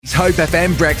Hope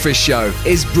FM Breakfast Show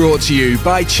is brought to you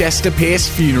by Chester Pierce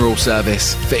Funeral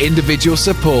Service. For individual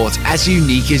support as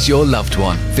unique as your loved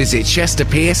one, visit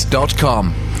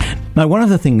chesterpierce.com. Now, one of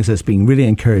the things that's been really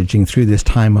encouraging through this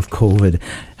time of COVID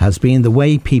has been the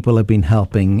way people have been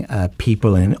helping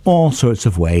people in all sorts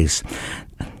of ways.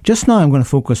 Just now I'm going to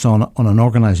focus on an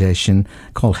organisation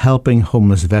called Helping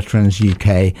Homeless Veterans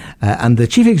UK, and the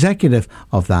chief executive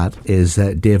of that is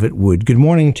David Wood. Good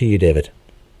morning to you, David.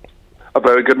 A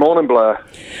very good morning, Blair.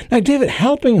 Now, David,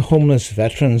 helping homeless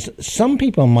veterans, some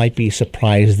people might be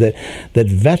surprised that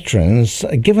veterans,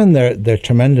 given their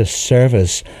tremendous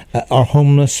service, are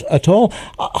homeless at all.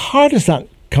 How does that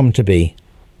come to be?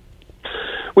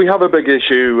 We have a big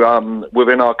issue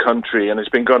within our country, and it's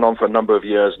been going on for a number of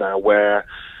years now, where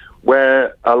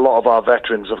a lot of our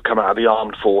veterans have come out of the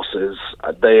armed forces.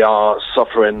 They are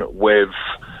suffering with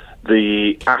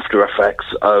the after effects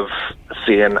of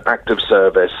seeing active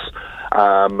service.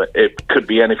 It could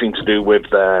be anything to do with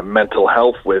their mental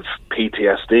health, with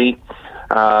PTSD.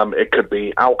 It could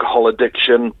be alcohol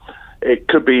addiction. It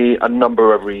could be a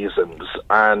number of reasons.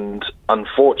 And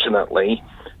unfortunately,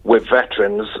 with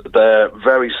veterans, they're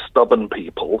very stubborn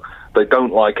people. They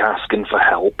don't like asking for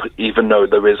help, even though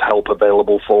there is help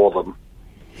available for them.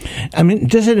 I mean,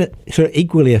 does it sort of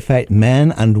equally affect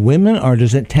men and women, or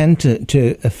does it tend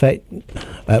to affect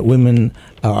women,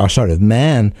 or sort of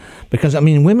men? Because, I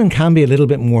mean, women can be a little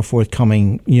bit more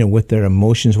forthcoming, with their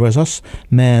emotions, whereas us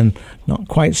men, not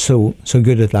quite so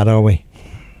good at that, are we?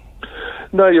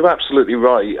 No, you're absolutely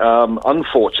right.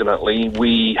 Unfortunately,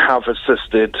 we have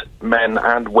assisted men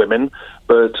and women,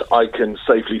 but I can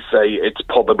safely say it's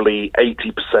probably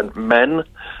 80% men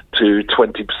to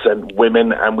 20%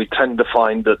 women, and we tend to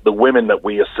find that the women that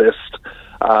we assist,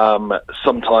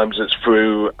 sometimes it's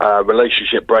through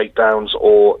relationship breakdowns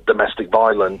or domestic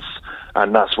violence,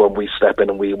 and that's when we step in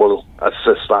and we will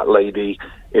assist that lady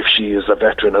if she is a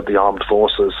veteran of the armed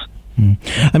forces.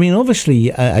 I mean,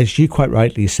 obviously, as you quite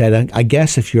rightly said, I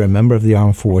guess if you're a member of the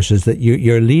armed forces, that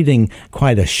you're leading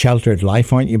quite a sheltered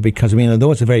life, aren't you? Because, I mean,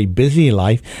 although it's a very busy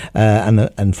life,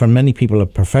 and for many people a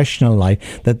professional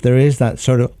life, that there is that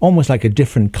sort of almost like a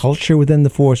different culture within the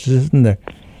forces, isn't there?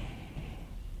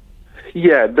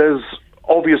 Yeah, there's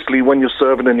obviously, when you're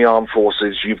serving in the armed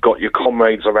forces, you've got your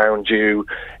comrades around you.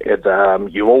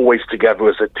 You're always together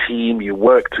as a team. You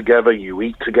work together, you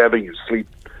eat together, you sleep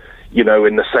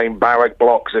in the same barrack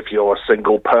blocks if you're a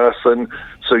single person.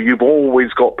 So you've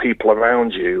always got people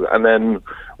around you. And then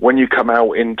when you come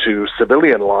out into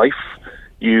civilian life,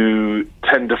 you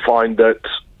tend to find that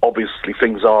obviously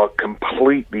things are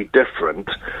completely different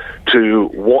to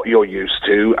what you're used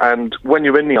to. And when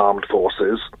you're in the armed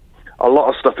forces, a lot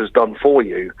of stuff is done for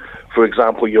you. For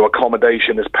example, your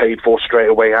accommodation is paid for straight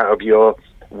away out of your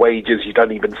wages. You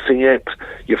don't even see it.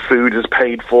 Your food is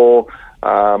paid for.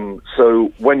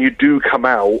 So when you do come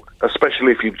out,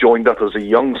 especially if you've joined up as a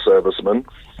young serviceman,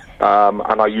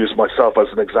 and I use myself as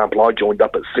an example, I joined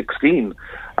up at 16,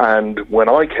 and when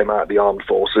I came out of the armed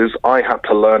forces, I had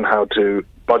to learn how to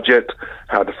budget,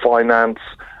 how to finance,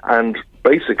 and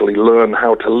basically learn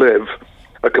how to live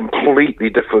a completely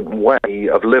different way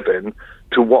of living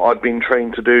to what I'd been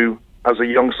trained to do as a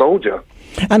young soldier.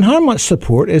 And how much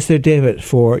support is there, David,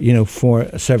 for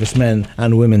servicemen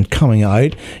and women coming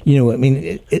out? I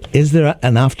mean, is there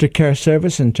an aftercare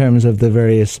service in terms of the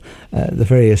various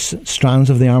strands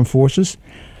of the armed forces?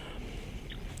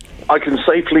 I can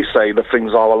safely say that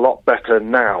things are a lot better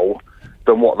now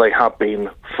than what they have been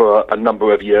for a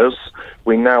number of years.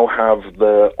 We now have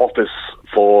the Office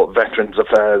for Veterans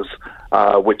Affairs,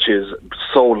 which is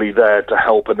solely there to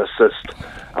help and assist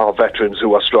our veterans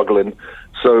who are struggling.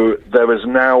 So there is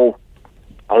now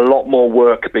a lot more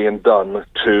work being done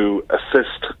to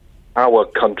assist our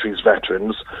country's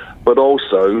veterans, but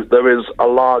also there is a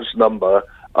large number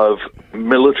of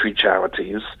military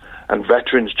charities and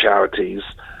veterans charities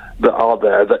that are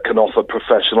there that can offer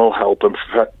professional help and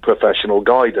professional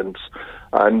guidance.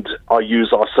 And I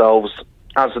use ourselves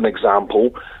as an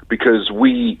example because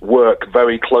we work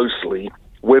very closely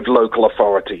with local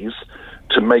authorities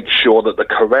to make sure that the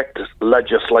correct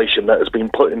legislation that has been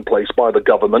put in place by the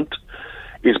government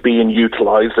is being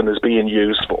utilised and is being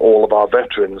used for all of our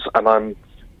veterans. And I'm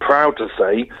proud to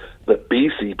say that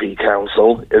BCP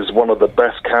Council is one of the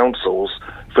best councils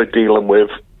for dealing with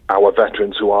our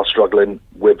veterans who are struggling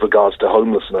with regards to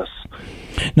homelessness.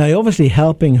 Now, obviously,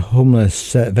 Helping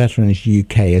Homeless Veterans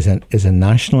UK is a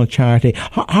national charity.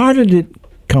 How did it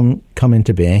come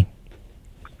into being?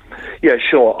 Yeah,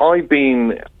 sure. I've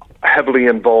been heavily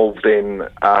involved in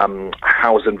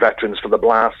housing veterans for the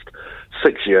last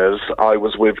 6 years. I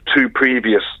was with two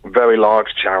previous very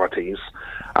large charities,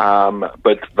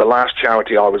 But the last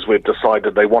charity I was with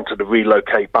decided they wanted to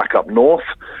relocate back up north,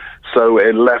 so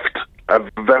it left a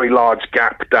very large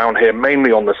gap down here,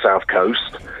 mainly on the south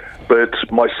coast. But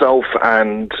myself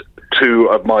and two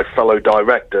of my fellow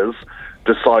directors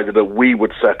decided that we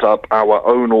would set up our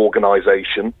own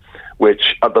organisation,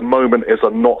 which at the moment is a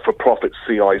not-for-profit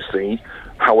CIC.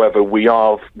 However, we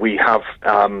have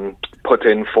put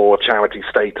in for charity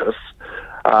status.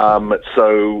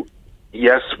 So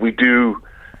yes, we do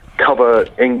cover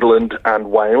England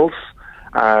and Wales,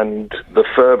 and the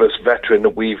furthest veteran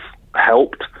that we've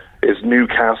helped is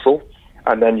Newcastle,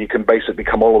 and then you can basically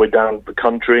come all the way down the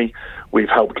country. We've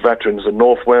helped veterans in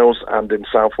North Wales and in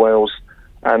South Wales,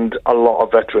 and a lot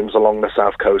of veterans along the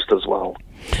south coast as well.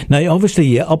 Now,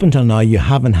 obviously, up until now, you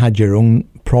haven't had your own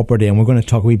property, and we're going to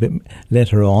talk a wee bit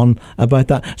later on about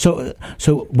that. So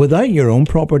without your own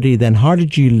property, then how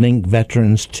did you link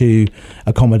veterans to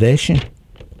accommodation?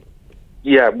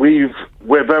 Yeah, we're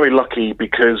very lucky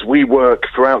because we work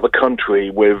throughout the country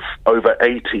with over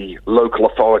 80 local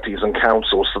authorities and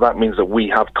councils. So that means that we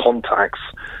have contacts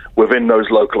within those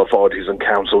local authorities and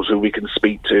councils who we can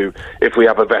speak to if we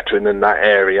have a veteran in that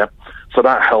area. So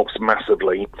that helps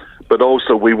massively. But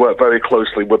also we work very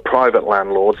closely with private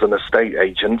landlords and estate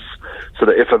agents so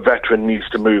that if a veteran needs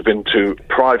to move into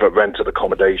private rented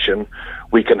accommodation,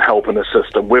 we can help and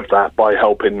assist them with that by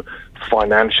helping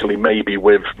financially, maybe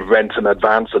with rent in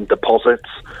advance and deposits.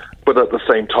 But at the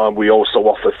same time, we also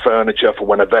offer furniture for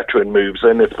when a veteran moves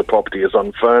in if the property is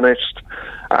unfurnished.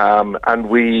 And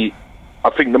I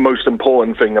think the most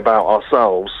important thing about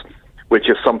ourselves, which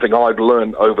is something I've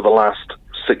learned over the last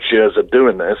 6 years of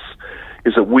doing this,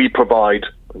 is that we provide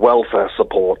welfare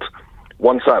support.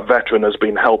 Once that veteran has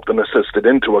been helped and assisted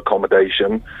into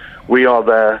accommodation, we are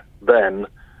there then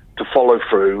to follow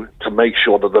through to make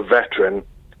sure that the veteran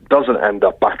doesn't end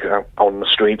up back out on the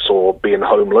streets or being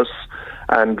homeless,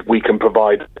 and we can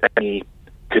provide any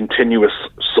continuous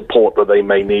support that they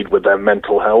may need with their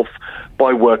mental health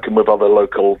by working with other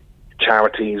local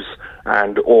charities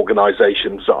and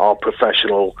organisations that are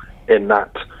professional in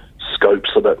that scope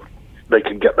so that they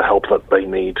can get the help that they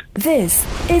need. This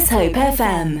is Hope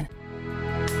FM.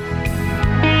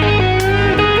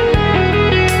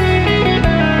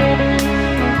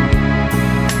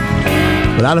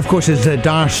 Well, that, of course, is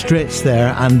Dire Straits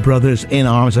there and Brothers in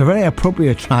Arms, a very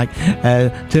appropriate track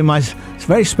to my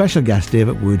very special guest,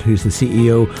 David Wood, who's the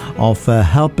CEO of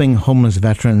Helping Homeless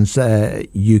Veterans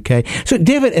UK. So,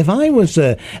 David, if I was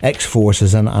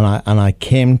ex-forces and I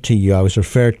came to you, I was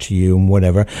referred to you and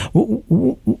whatever,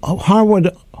 what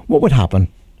would happen?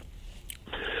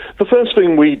 The first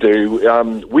thing we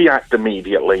do, we act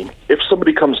immediately. If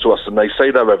somebody comes to us and they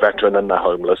say they're a veteran and they're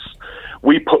homeless,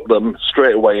 we put them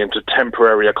straight away into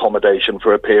temporary accommodation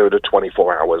for a period of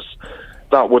 24 hours.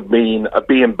 That would mean a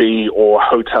B&B or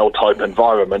hotel-type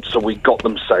environment, so we got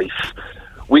them safe.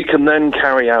 We can then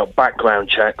carry out background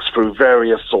checks through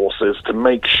various sources to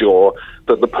make sure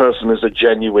that the person is a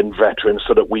genuine veteran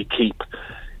so that we keep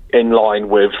in line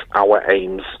with our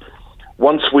aims.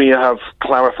 Once we have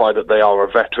clarified that they are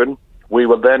a veteran, we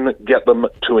will then get them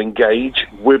to engage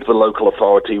with the local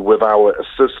authority with our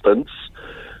assistance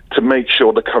to make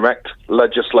sure the correct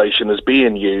legislation is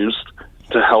being used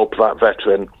to help that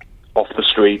veteran off the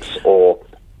streets or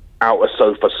out of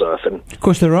sofa surfing. Of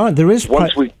course,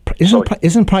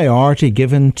 isn't priority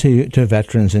given to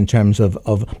veterans in terms of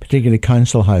particularly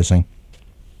council housing?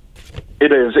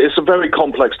 It is. It's a very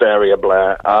complex area,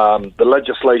 Blair. The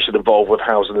legislation involved with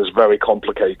housing is very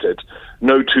complicated.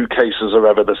 No two cases are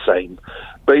ever the same.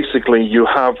 Basically, you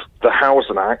have the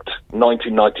Housing Act,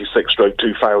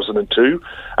 1996/2002,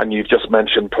 and you've just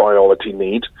mentioned priority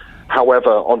need. However,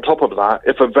 on top of that,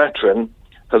 if a veteran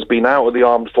has been out of the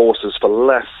armed forces for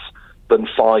less than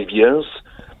 5 years,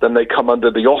 then they come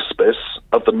under the auspice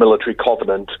of the Military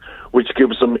Covenant, which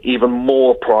gives them even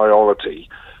more priority.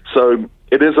 So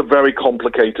it is a very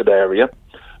complicated area,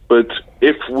 but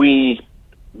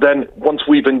once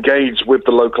we've engaged with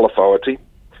the local authority,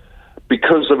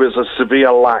 because there is a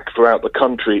severe lack throughout the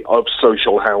country of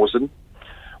social housing,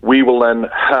 we will then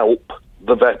help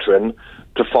the veteran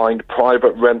to find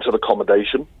private rented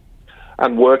accommodation,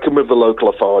 and working with the local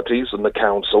authorities and the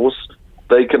councils,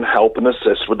 they can help and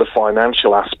assist with the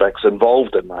financial aspects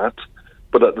involved in that,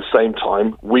 but at the same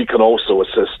time, we can also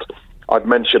assist. I've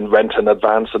mentioned rent in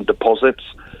advance and deposits.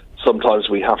 Sometimes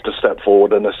we have to step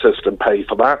forward and assist and pay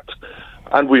for that.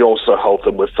 And we also help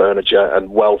them with furniture and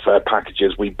welfare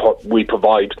packages. We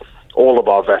provide all of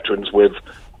our veterans with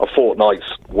a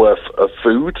fortnight's worth of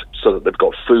food so that they've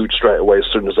got food straight away as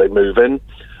soon as they move in.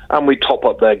 And we top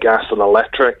up their gas and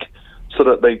electric so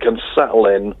that they can settle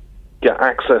in get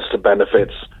access to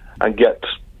benefits, and get,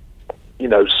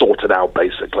 sorted out,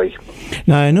 basically.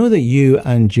 Now, I know that you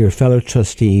and your fellow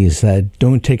trustees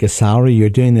don't take a salary. You're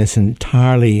doing this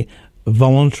entirely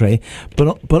voluntary,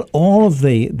 but all of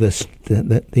the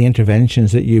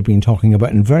interventions that you've been talking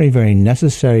about, and very, very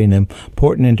necessary and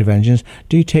important interventions,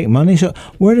 do take money. So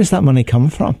where does that money come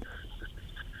from?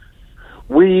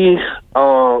 We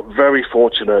are very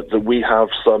fortunate that we have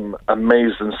some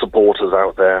amazing supporters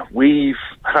out there. We've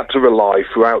had to rely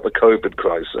throughout the COVID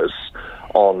crisis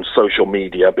on social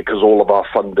media because all of our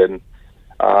funding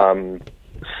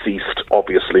ceased,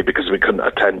 obviously, because we couldn't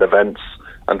attend events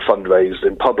and fundraise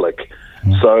in public.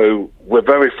 So we're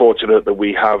very fortunate that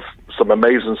we have some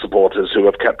amazing supporters who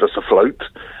have kept us afloat.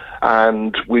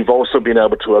 And we've also been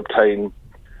able to obtain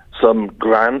some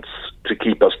grants to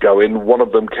keep us going. One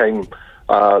of them came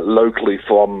locally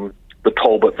from the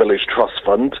Talbot Village Trust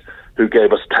Fund, who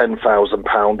gave us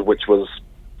 £10,000, which was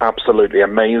absolutely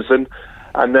amazing.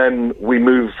 And then we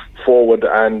move forward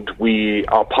and we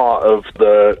are part of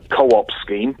the co-op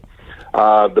scheme,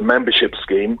 the membership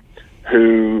scheme,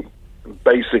 who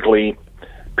basically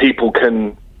people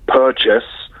can purchase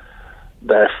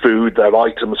their food, their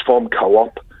items from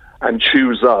co-op and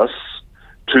choose us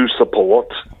to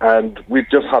support. And we've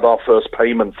just had our first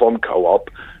payment from co-op,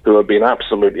 who have been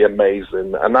absolutely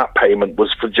amazing. And that payment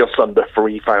was for just under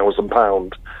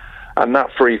 £3,000. And that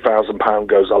 £3,000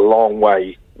 goes a long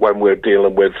way when we're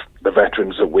dealing with the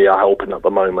veterans that we are helping at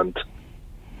the moment.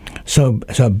 So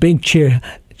a big cheer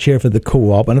for the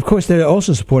co-op, and of course they're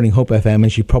also supporting Hope FM,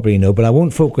 as you probably know, but I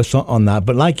won't focus on that.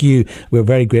 But like you, we're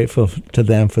very grateful to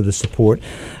them for the support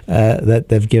that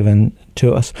they've given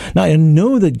to us. Now, I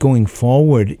know that going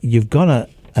forward you've got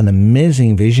an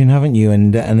amazing vision, haven't you?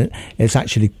 And it's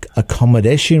actually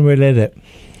accommodation related.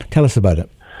 Tell us about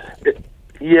it.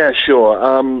 Yeah, sure.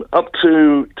 Up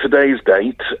to today's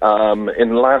date, in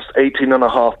the last 18 and a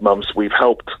half months, we've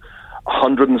helped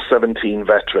 117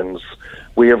 veterans.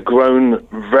 We have grown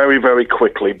very, very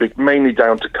quickly, but mainly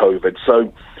down to COVID.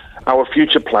 So our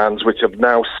future plans, which have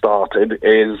now started,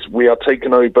 is we are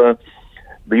taking over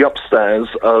the upstairs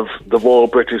of the Royal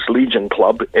British Legion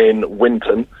Club in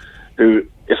Winton, who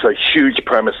is a huge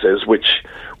premises, which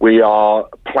we are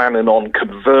planning on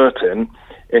converting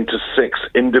into 6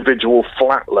 individual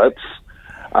flatlets,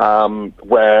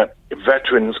 where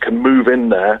veterans can move in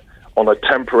there on a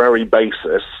temporary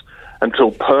basis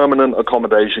until permanent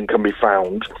accommodation can be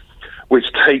found,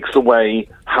 which takes away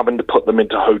having to put them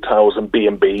into hotels and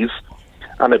B&Bs,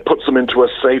 and it puts them into a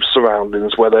safe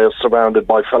surroundings where they're surrounded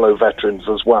by fellow veterans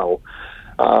as well.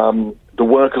 The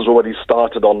work has already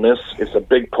started on this. It's a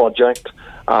big project,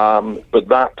 but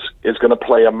that is going to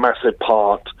play a massive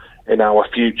part in our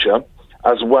future,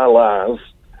 as well as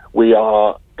we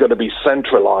are going to be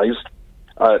centralised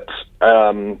at,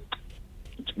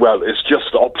 it's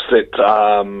just opposite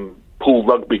Poole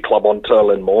Rugby Club on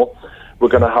Turlin Moor. We're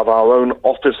going to have our own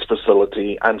office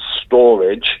facility and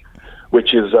storage,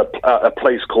 which is a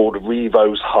place called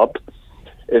Revo's Hub.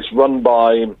 It's run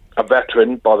by a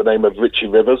veteran by the name of Richie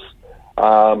Rivers,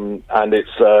 and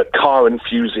it's a car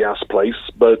enthusiast place,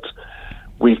 but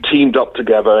we've teamed up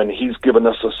together and he's given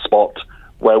us a spot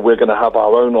where we're going to have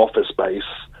our own office space,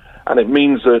 and it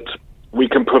means that we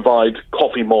can provide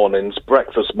coffee mornings,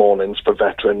 breakfast mornings for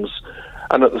veterans,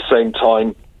 and at the same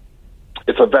time,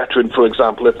 if a veteran, for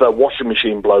example, if their washing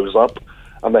machine blows up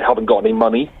and they haven't got any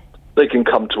money, they can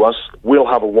come to us. We'll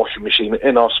have a washing machine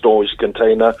in our storage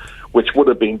container, which would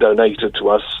have been donated to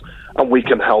us, and we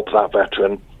can help that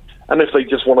veteran. And if they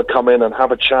just want to come in and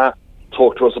have a chat,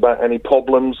 talk to us about any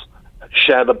problems,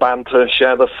 share the banter,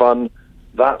 share the fun,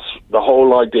 that's the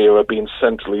whole idea of being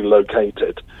centrally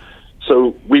located.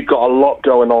 So we've got a lot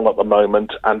going on at the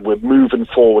moment, and we're moving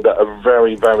forward at a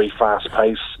very, very fast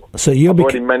pace. So I've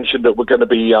already mentioned that we're going to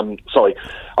be, I've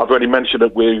already mentioned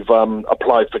that we've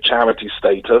applied for charity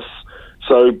status.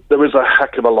 So there is a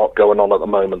heck of a lot going on at the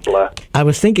moment, Blair. I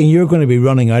was thinking you're going to be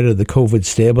running out of the COVID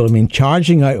stable. I mean,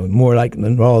 charging out more like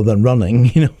rather than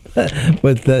running,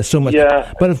 with so much.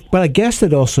 Yeah. But I guess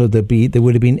that also there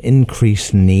would have been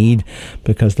increased need,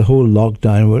 because the whole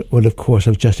lockdown would of course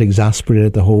have just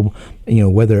exacerbated the whole,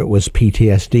 whether it was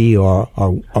PTSD or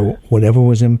whatever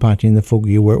was impacting the folk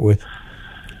you work with.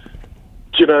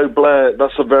 Blair,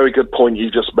 that's a very good point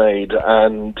you just made.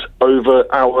 And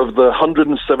out of the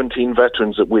 117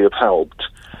 veterans that we have helped,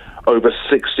 over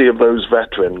 60 of those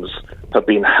veterans have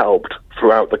been helped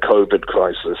throughout the COVID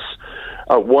crisis.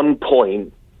 At one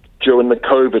point during the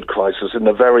COVID crisis, in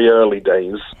the very early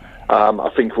days,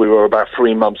 I think we were about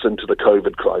 3 months into the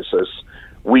COVID crisis,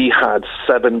 we had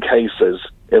 7 cases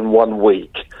in 1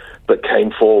 week. that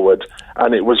came forward,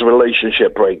 and it was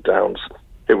relationship breakdowns.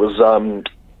 It was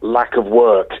lack of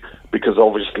work, because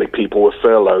obviously people were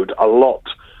furloughed. A lot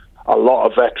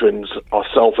of veterans are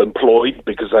self-employed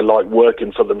because they like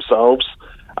working for themselves,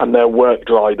 and their work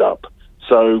dried up.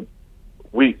 So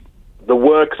the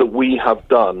work that we have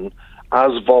done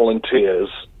as volunteers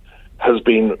has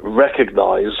been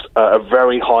recognised at a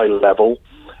very high level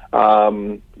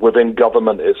within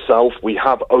government itself. We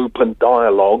have open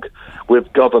dialogue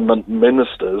with government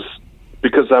ministers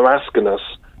because they're asking us,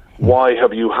 why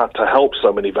have you had to help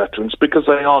so many veterans? Because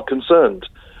they are concerned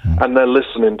and they're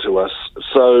listening to us.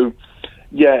 So,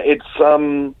 yeah, it's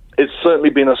certainly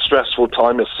been a stressful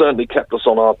time. It's certainly kept us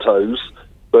on our toes,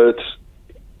 but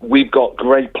we've got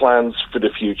great plans for the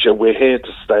future. We're here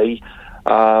to stay,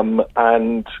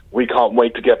 and we can't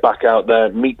wait to get back out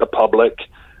there, meet the public.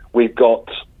 We've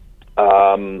got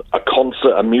a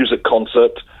music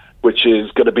concert, which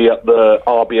is going to be at the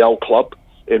RBL Club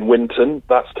in Winton.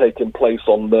 That's taking place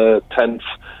on the 10th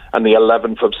and the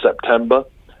 11th of September.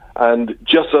 And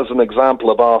just as an example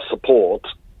of our support,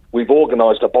 we've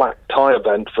organised a black tie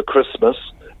event for Christmas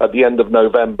at the end of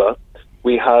November.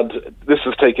 This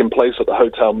is taking place at the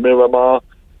Hotel Miramar.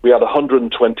 We had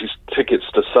 120 tickets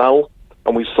to sell,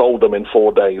 and we sold them in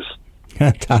 4 days.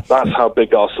 Fantastic. That's how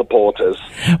big our support is.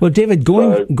 Well, David,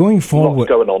 going forward, what's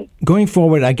going on? Going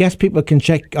forward, I guess people can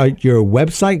check out your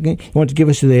website. You want to give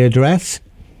us the address?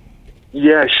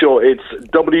 Yeah, sure. It's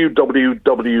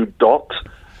www.hhvuk.org.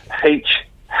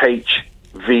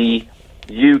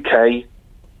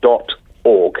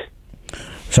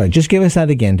 Sorry, just give us that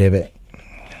again, David.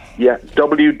 Yeah,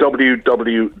 www.hhvuk.org.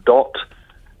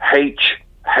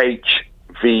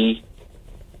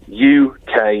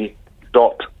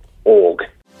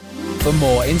 For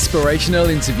more inspirational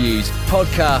interviews,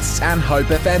 podcasts, and Hope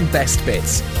FM best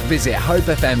bits, visit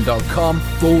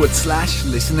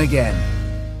hopefm.com/listen again.